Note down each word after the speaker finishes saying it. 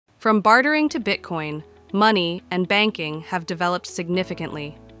From bartering to Bitcoin, money and banking have developed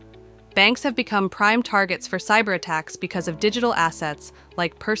significantly. Banks have become prime targets for cyber attacks because of digital assets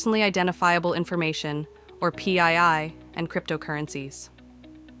like personally identifiable information, or PII, and cryptocurrencies.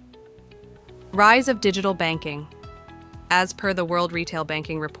 Rise of digital banking. As per the World Retail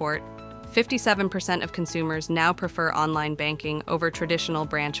Banking Report, 57% of consumers now prefer online banking over traditional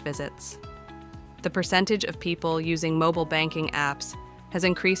branch visits. The percentage of people using mobile banking apps has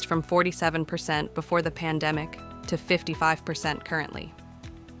increased from 47% before the pandemic to 55% currently.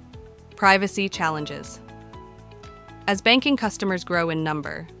 Privacy challenges. As banking customers grow in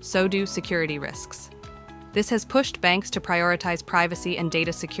number, so do security risks. This has pushed banks to prioritize privacy and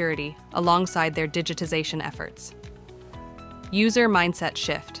data security alongside their digitization efforts. User mindset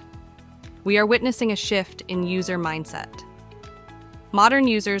shift. We are witnessing a shift in user mindset. Modern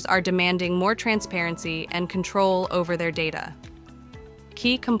users are demanding more transparency and control over their data.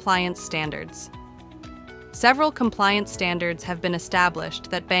 Key compliance standards. Several compliance standards have been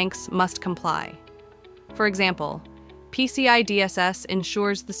established that banks must comply. For example, PCI DSS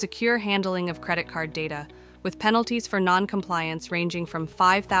ensures the secure handling of credit card data, with penalties for non-compliance ranging from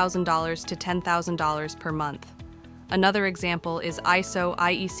 $5,000 to $10,000 per month. Another example is ISO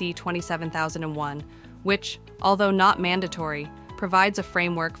IEC 27001, which, although not mandatory, provides a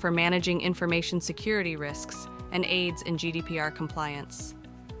framework for managing information security risks and aids in GDPR compliance.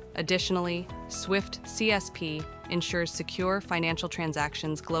 Additionally, SWIFT CSP ensures secure financial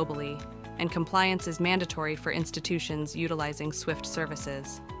transactions globally, and compliance is mandatory for institutions utilizing SWIFT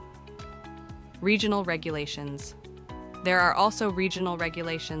services. Regional regulations. There are also regional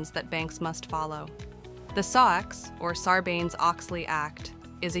regulations that banks must follow. The SOX, or Sarbanes-Oxley Act,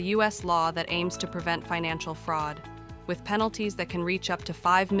 is a U.S. law that aims to prevent financial fraud, with penalties that can reach up to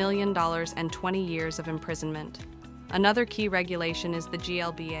 $5 million and 20 years of imprisonment. Another key regulation is the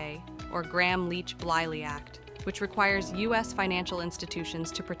GLBA, or Gramm-Leach-Bliley Act, which requires U.S. financial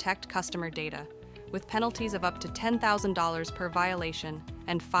institutions to protect customer data, with penalties of up to $10,000 per violation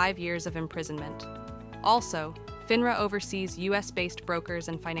and 5 years of imprisonment. Also, FINRA oversees U.S.-based brokers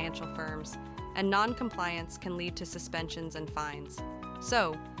and financial firms, and non-compliance can lead to suspensions and fines.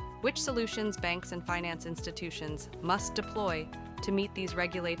 So, which solutions banks and finance institutions must deploy to meet these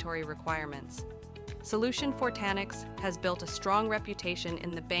regulatory requirements? Solution Fortanix has built a strong reputation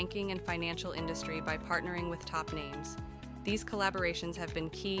in the banking and financial industry by partnering with top names. These collaborations have been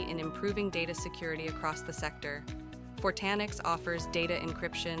key in improving data security across the sector. Fortanix offers data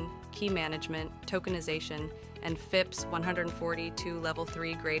encryption, key management, tokenization, and FIPS 142 Level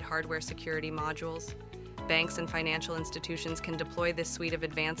 3 grade hardware security modules. Banks and financial institutions can deploy this suite of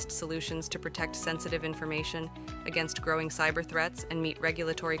advanced solutions to protect sensitive information against growing cyber threats and meet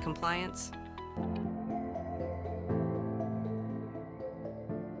regulatory compliance.